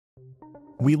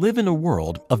We live in a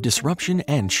world of disruption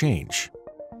and change,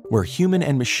 where human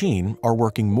and machine are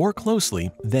working more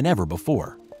closely than ever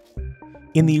before.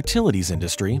 In the utilities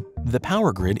industry, the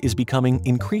power grid is becoming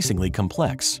increasingly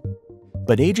complex.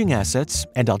 But aging assets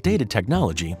and outdated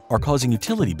technology are causing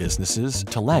utility businesses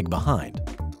to lag behind.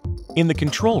 In the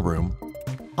control room,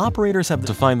 operators have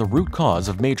to find the root cause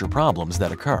of major problems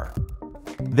that occur.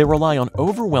 They rely on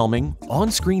overwhelming,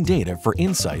 on-screen data for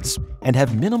insights and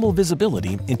have minimal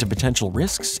visibility into potential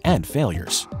risks and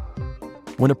failures.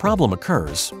 When a problem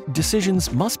occurs,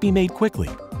 decisions must be made quickly,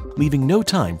 leaving no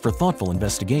time for thoughtful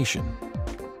investigation.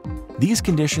 These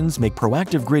conditions make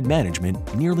proactive grid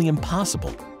management nearly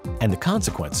impossible, and the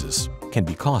consequences can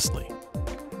be costly.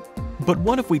 But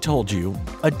what if we told you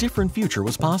a different future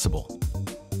was possible?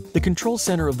 The control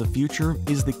center of the future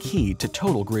is the key to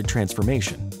total grid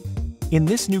transformation. In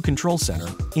this new control center,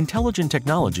 intelligent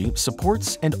technology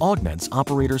supports and augments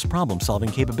operators'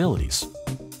 problem-solving capabilities.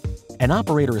 An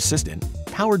operator assistant,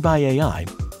 powered by AI,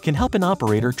 can help an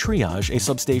operator triage a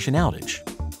substation outage.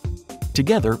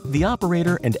 Together, the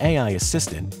operator and AI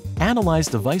assistant analyze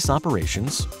device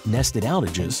operations, nested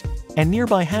outages, and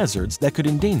nearby hazards that could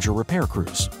endanger repair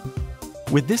crews.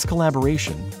 With this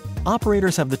collaboration,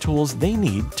 operators have the tools they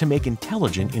need to make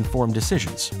intelligent, informed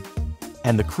decisions,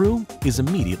 and the crew is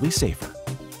immediately safer.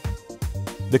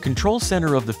 The Control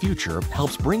Center of the Future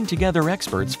helps bring together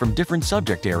experts from different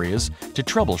subject areas to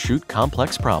troubleshoot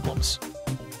complex problems.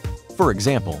 For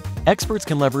example, experts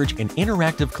can leverage an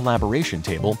interactive collaboration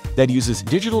table that uses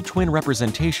digital twin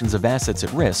representations of assets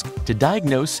at risk to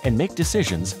diagnose and make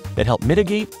decisions that help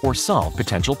mitigate or solve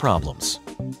potential problems.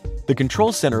 The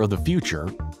Control Center of the Future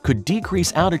could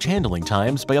decrease outage handling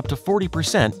times by up to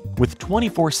 40% with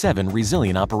 24/7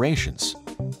 resilient operations,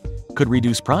 could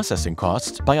reduce processing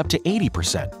costs by up to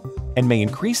 80%, and may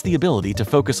increase the ability to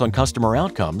focus on customer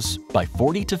outcomes by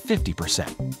 40 to 50%.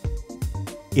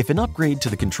 If an upgrade to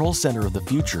the Control Center of the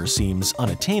Future seems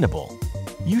unattainable,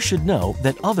 you should know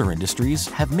that other industries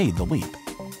have made the leap.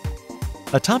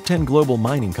 A top 10 global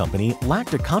mining company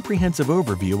lacked a comprehensive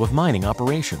overview of mining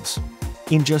operations.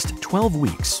 In just 12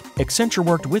 weeks, Accenture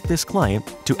worked with this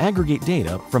client to aggregate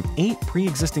data from 8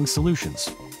 pre-existing solutions,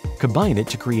 combine it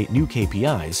to create new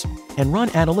KPIs, and run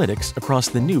analytics across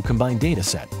the new combined data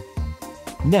set.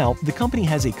 Now, the company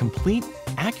has a complete,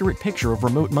 accurate picture of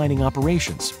remote mining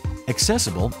operations,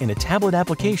 accessible in a tablet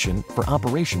application for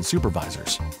operation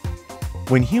supervisors.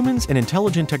 When humans and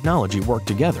intelligent technology work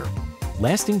together,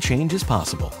 lasting change is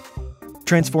possible.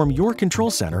 Transform your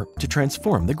control center to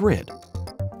transform the grid.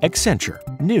 Accenture.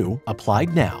 New.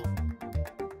 Applied now.